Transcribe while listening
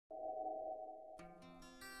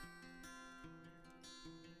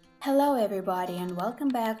Hello everybody and welcome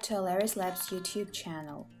back to Hilarious Labs YouTube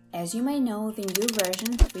channel. As you may know, the new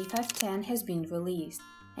version 3.5.10 has been released,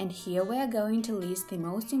 and here we are going to list the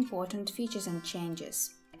most important features and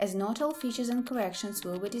changes. As not all features and corrections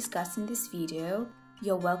will be discussed in this video,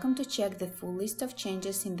 you're welcome to check the full list of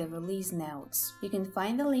changes in the release notes. You can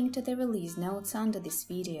find the link to the release notes under this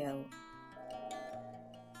video.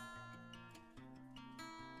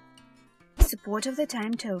 Support of the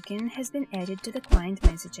time token has been added to the client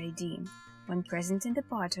message ID. When present in the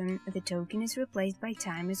pattern, the token is replaced by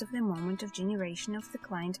time as of the moment of generation of the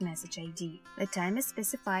client message ID. The time is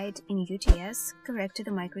specified in UTS, correct to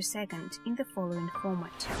the microsecond, in the following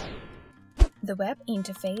format. The web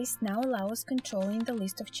interface now allows controlling the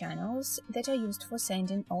list of channels that are used for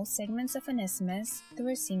sending all segments of an SMS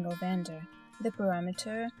through a single vendor. The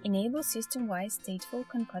parameter Enable System-Wide Stateful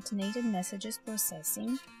Concatenated Messages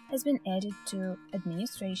Processing has been added to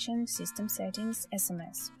Administration System Settings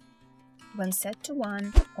SMS. When set to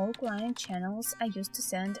 1, all client channels are used to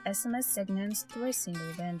send SMS segments through a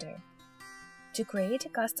single vendor. To create a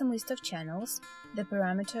custom list of channels, the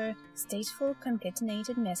parameter Stateful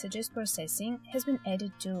Concatenated Messages Processing has been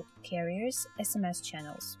added to Carriers SMS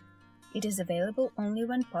channels. It is available only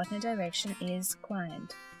when partner direction is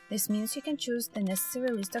Client. This means you can choose the necessary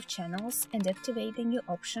list of channels and activate the new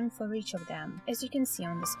option for each of them, as you can see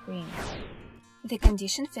on the screen. The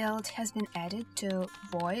condition field has been added to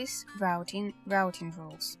Voice, Routing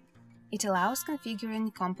rules. It allows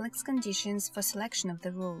configuring complex conditions for selection of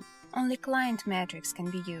the rule. Only client metrics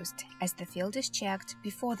can be used, as the field is checked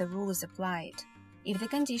before the rule is applied. If the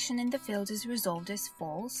condition in the field is resolved as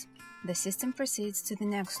false, the system proceeds to the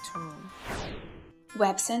next rule.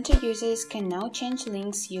 WebCenter users can now change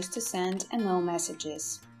links used to send MO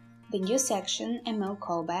messages. The new section MO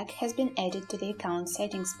callback has been added to the account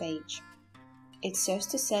settings page. It serves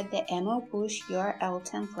to set the MO push URL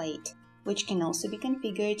template, which can also be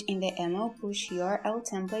configured in the MO push URL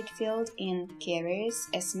template field in Carriers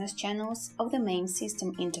SMS channels of the main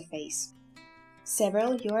system interface.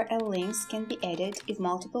 Several URL links can be added if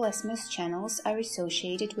multiple SMS channels are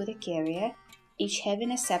associated with a carrier, each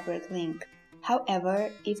having a separate link.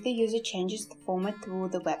 However, if the user changes the format through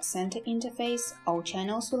the WebCenter interface, all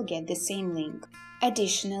channels will get the same link.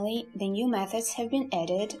 Additionally, the new methods have been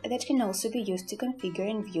added that can also be used to configure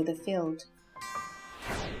and view the field.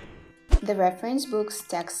 The reference book's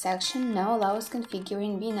text section now allows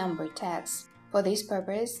configuring B-number tags. For this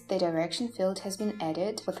purpose, the direction field has been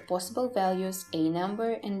added with possible values A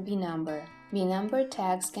number and B number. B-number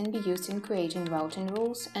tags can be used in creating routing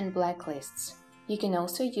rules and blacklists. You can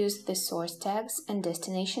also use the source tags and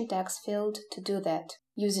destination tags field to do that.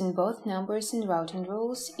 Using both numbers in routing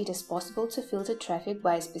rules, it is possible to filter traffic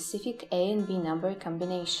by a specific A and B number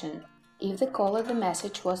combination. If the call of the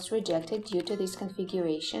message was rejected due to this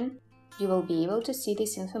configuration, you will be able to see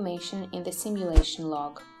this information in the simulation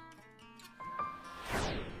log.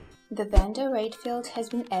 The vendor rate field has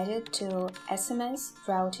been added to SMS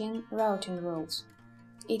routing rules.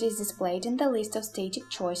 It is displayed in the list of static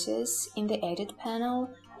choices in the Edit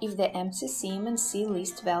panel if the MCCMNC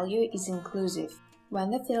list value is inclusive.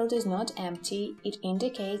 When the field is not empty, it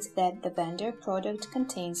indicates that the vendor product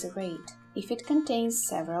contains a rate. If it contains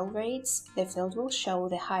several rates, the field will show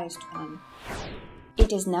the highest one.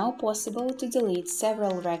 It is now possible to delete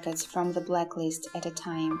several records from the blacklist at a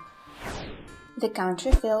time. The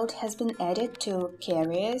country field has been added to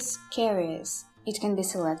Carriers. It can be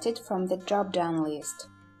selected from the drop-down list.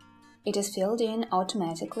 It is filled in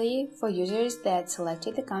automatically for users that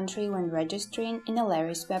selected the country when registering in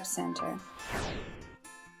Hilarious WebCenter.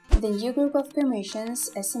 The new group of permissions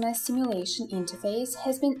SMS simulation interface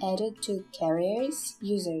has been added to Carriers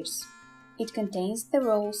users. It contains the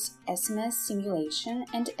roles SMS simulation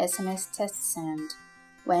and SMS test send.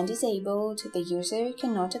 When disabled, the user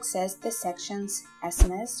cannot access the sections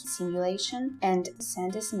SMS simulation and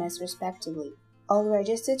send SMS respectively. All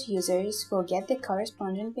registered users will get the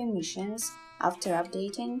corresponding permissions after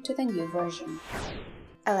updating to the new version.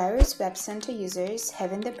 Hilarious WebCenter users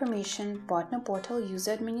having the permission Partner Portal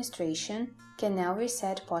User Administration can now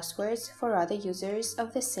reset passwords for other users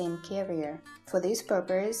of the same carrier. For this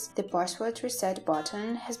purpose, the Password Reset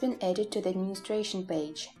button has been added to the administration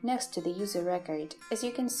page, next to the user record, as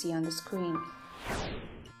you can see on the screen.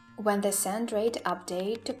 When the Send Rate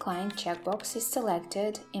Update to Client checkbox is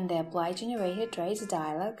selected in the Apply Generated Rates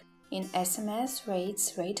dialog, in SMS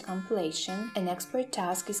Rates Rate Compilation, an expert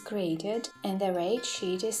task is created and the rate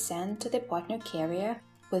sheet is sent to the partner carrier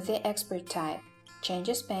with the expert type,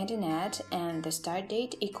 changes pending at, and the start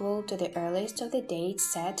date equal to the earliest of the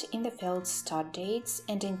dates set in the field's start dates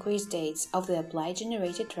and increase dates of the Apply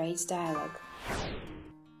Generated Rates dialog.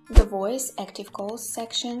 The Voice Active Calls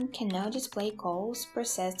section can now display calls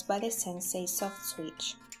processed by the Sansay soft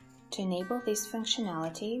switch. To enable this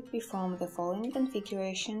functionality, perform the following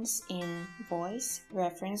configurations in Voice,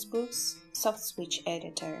 Reference Books, Soft Switch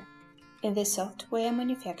Editor. In the Software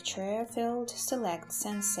Manufacturer field, select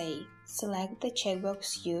Sansay. Select the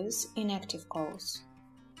checkbox Use in Active Calls.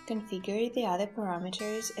 Configure the other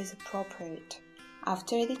parameters as appropriate.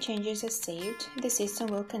 After the changes are saved, the system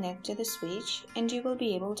will connect to the switch and you will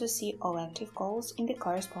be able to see all active calls in the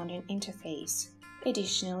corresponding interface.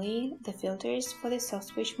 Additionally, the filters for the soft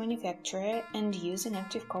switch manufacturer and use and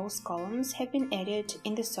active calls columns have been added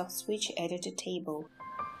in the soft switch editor table.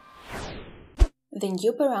 The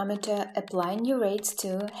new parameter Apply New Rates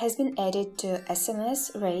To has been added to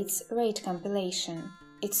SMS Rate's rate compilation.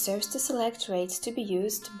 It serves to select rates to be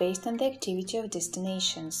used based on the activity of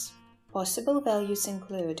destinations. Possible values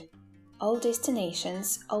include all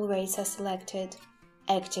destinations, all rates are selected,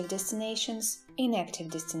 active destinations, inactive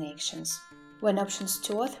destinations. When options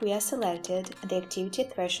 2 or 3 are selected, the activity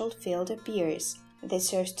threshold field appears. That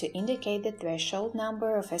serves to indicate the threshold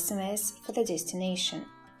number of SMS for the destination.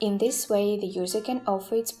 In this way, the user can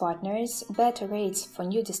offer its partners better rates for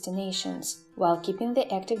new destinations, while keeping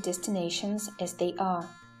the active destinations as they are.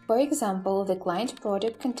 For example, the client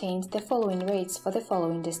product contains the following rates for the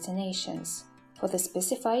following destinations. For the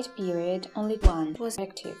specified period, only one was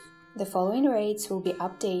active. The following rates will be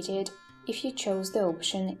updated if you chose the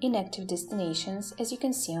option Inactive Destinations, as you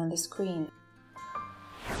can see on the screen.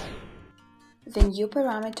 The new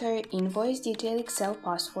parameter Invoice Detail Excel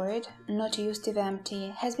Password, not used if empty,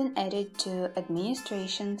 has been added to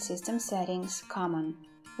Administration System Settings Common.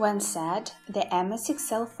 When set, the MS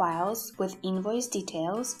Excel files with invoice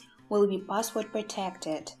details will be password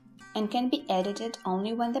protected and can be edited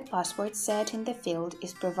only when the password set in the field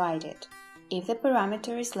is provided. If the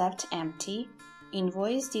parameter is left empty,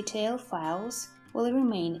 invoice detail files will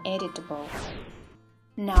remain editable.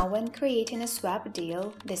 Now, when creating a swap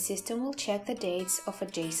deal, the system will check the dates of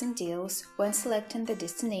adjacent deals when selecting the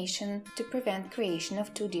destination to prevent creation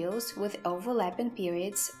of two deals with overlapping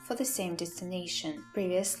periods for the same destination.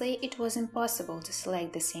 Previously, it was impossible to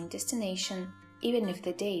select the same destination even if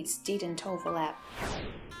the dates didn't overlap.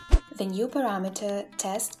 The new parameter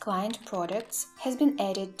Test Client Products has been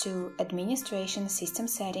added to Administration System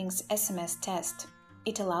Settings SMS Test.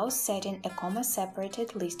 It allows setting a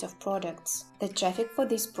comma-separated list of products. The traffic for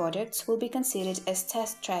these products will be considered as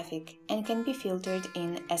test traffic and can be filtered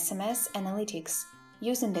in SMS Analytics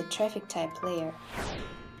using the traffic type layer.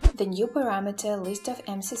 The new parameter List of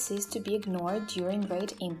MCCs to be ignored during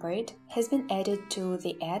rate import has been added to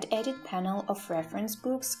the Add Edit panel of Reference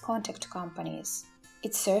Books Contact Companies.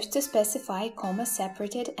 It serves to specify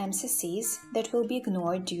comma-separated MCCs that will be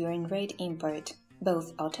ignored during rate import,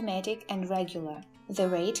 both automatic and regular. The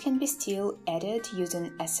rate can be still added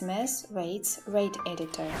using SMS Rate's Rate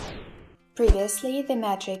Editor. Previously, the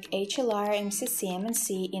metric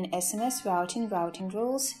HLRMCCMNC in SMS routing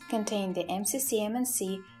rules contained the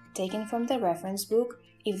MCCMNC taken from the reference book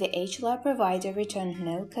if the HLR provider returned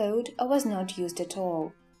no code or was not used at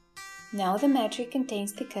all. Now the metric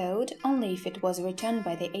contains the code only if it was returned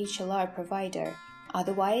by the HLR provider,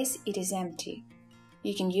 otherwise it is empty.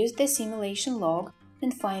 You can use the simulation log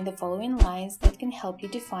and find the following lines that can help you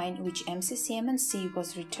define which MCCMNC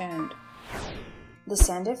was returned. The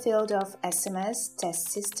sender field of SMS test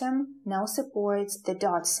system now supports the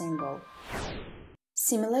dot symbol.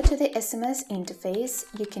 Similar to the SMS interface,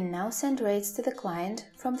 you can now send rates to the client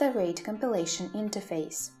from the rate compilation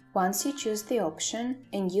interface. Once you choose the option,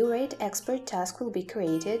 a new rate export task will be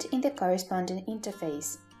created in the corresponding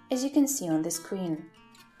interface, as you can see on the screen.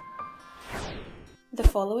 The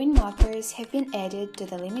following markers have been added to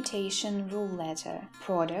the limitation rule letter: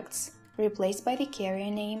 products, replaced by the carrier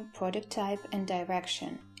name, product type and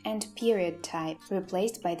direction, and period type,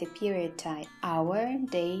 replaced by the period type, hour,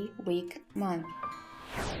 day, week, month.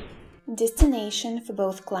 Destination for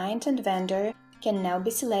both client and vendor can now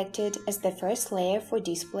be selected as the first layer for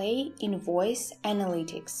display in Voice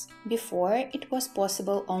Analytics. Before, it was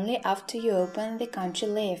possible only after you open the country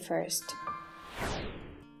layer first.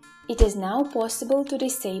 It is now possible to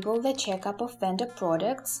disable the checkup of vendor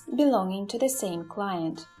products belonging to the same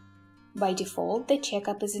client. By default, the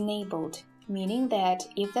checkup is enabled, meaning that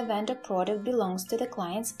if the vendor product belongs to the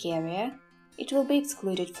client's carrier, it will be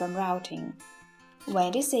excluded from routing.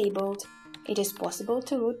 When disabled, it is possible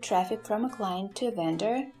to route traffic from a client to a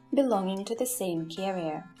vendor belonging to the same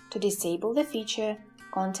carrier. To disable the feature,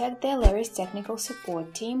 contact the Alaris technical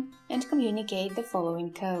support team and communicate the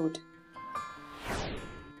following code.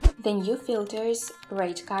 The new filters,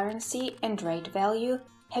 rate currency and rate value,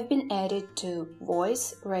 have been added to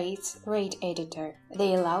Voice Rates Rate Editor.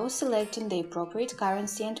 They allow selecting the appropriate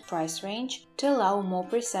currency and price range to allow more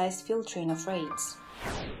precise filtering of rates.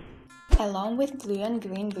 Along with blue and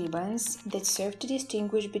green ribbons that serve to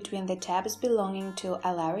distinguish between the tabs belonging to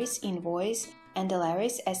Alaris Invoice and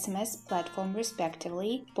Alaris SMS platform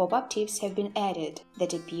respectively, pop-up tips have been added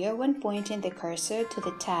that appear when pointing the cursor to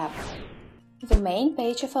the tab. The main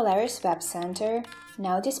page of Alaris webCenter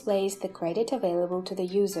now displays the credit available to the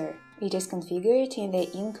user. It is configured in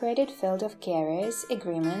the In Credit field of Carriers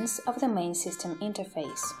Agreements of the main system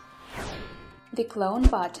interface. The Clone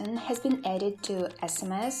button has been added to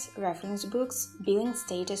SMS, reference books, billing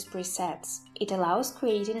status presets. It allows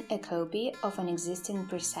creating a copy of an existing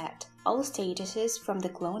preset. All statuses from the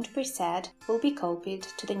cloned preset will be copied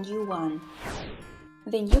to the new one.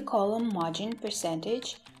 The new column margin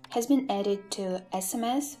percentage has been added to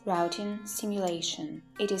SMS routing simulation.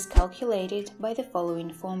 It is calculated by the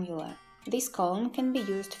following formula. This column can be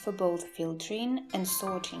used for both filtering and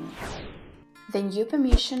sorting. The new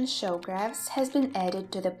permission show graphs has been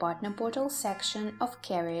added to the Partner Portal section of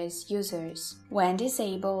Carriers users. When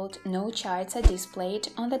disabled, no charts are displayed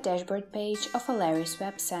on the dashboard page of Alaris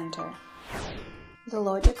webCenter. The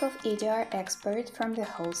logic of EDR export from the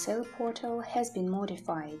Wholesale portal has been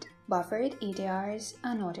modified. Buffered EDRs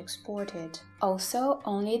are not exported. Also,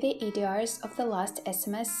 only the EDRs of the last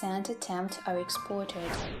SMS sent attempt are exported.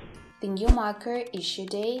 The new marker issue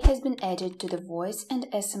day has been added to the Voice and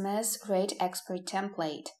SMS Rate export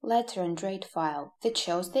template, letter and rate file, that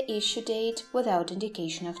shows the issue date without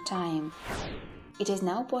indication of time. It is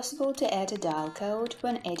now possible to add a dial code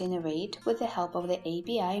when adding a rate with the help of the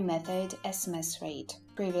API method SMS Rate.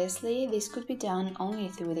 Previously, this could be done only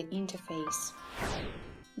through the interface.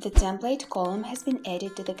 The template column has been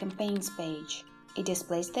added to the campaigns page. It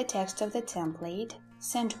displays the text of the template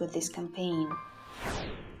sent with this campaign.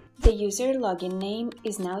 The user login name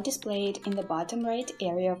is now displayed in the bottom right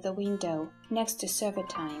area of the window, next to server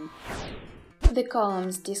time. The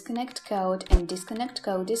columns disconnect code and disconnect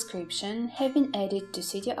code description have been added to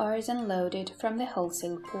CDRs unloaded from the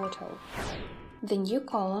Wholesale portal. The new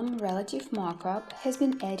column relative markup has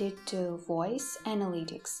been added to Voice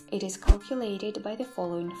Analytics. It is calculated by the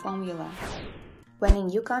following formula. When a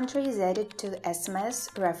new country is added to the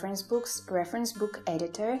SMS Reference Books Reference Book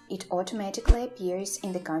Editor, it automatically appears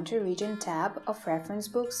in the Country Region tab of Reference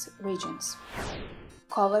Books Regions.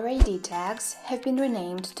 Caller ID tags have been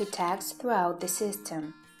renamed to tags throughout the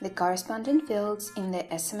system. The corresponding fields in the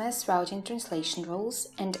SMS Routing Translation Rules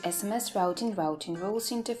and SMS Routing Rules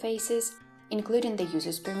interfaces, including the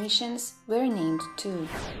user's permissions, were named too.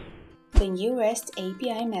 The new REST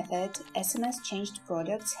API method, SMS Changed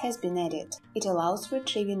Products, has been added. It allows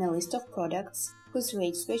retrieving a list of products whose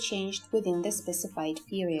rates were changed within the specified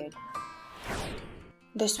period.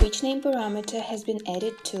 The switch name parameter has been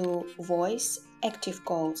added to Voice Active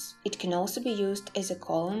Calls. It can also be used as a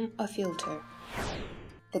column or filter.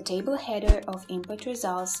 The table header of input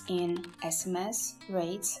results in SMS,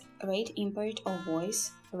 Rates, Rate Import or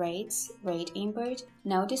Voice, Rates, Rate Import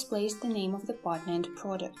now displays the name of the partner and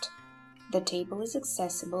product. The table is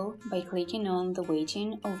accessible by clicking on the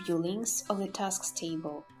waiting or view links of the tasks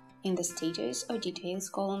table in the status or details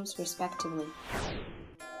columns respectively.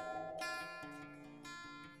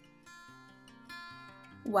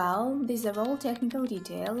 Well, these are all technical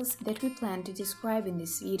details that we plan to describe in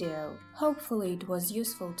this video. Hopefully it was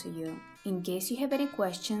useful to you. In case you have any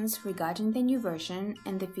questions regarding the new version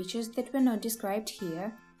and the features that were not described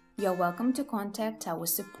here, you are welcome to contact our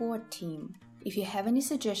support team. If you have any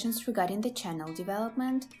suggestions regarding the channel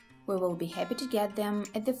development, we will be happy to get them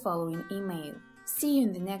at the following email. See you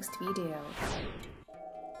in the next video.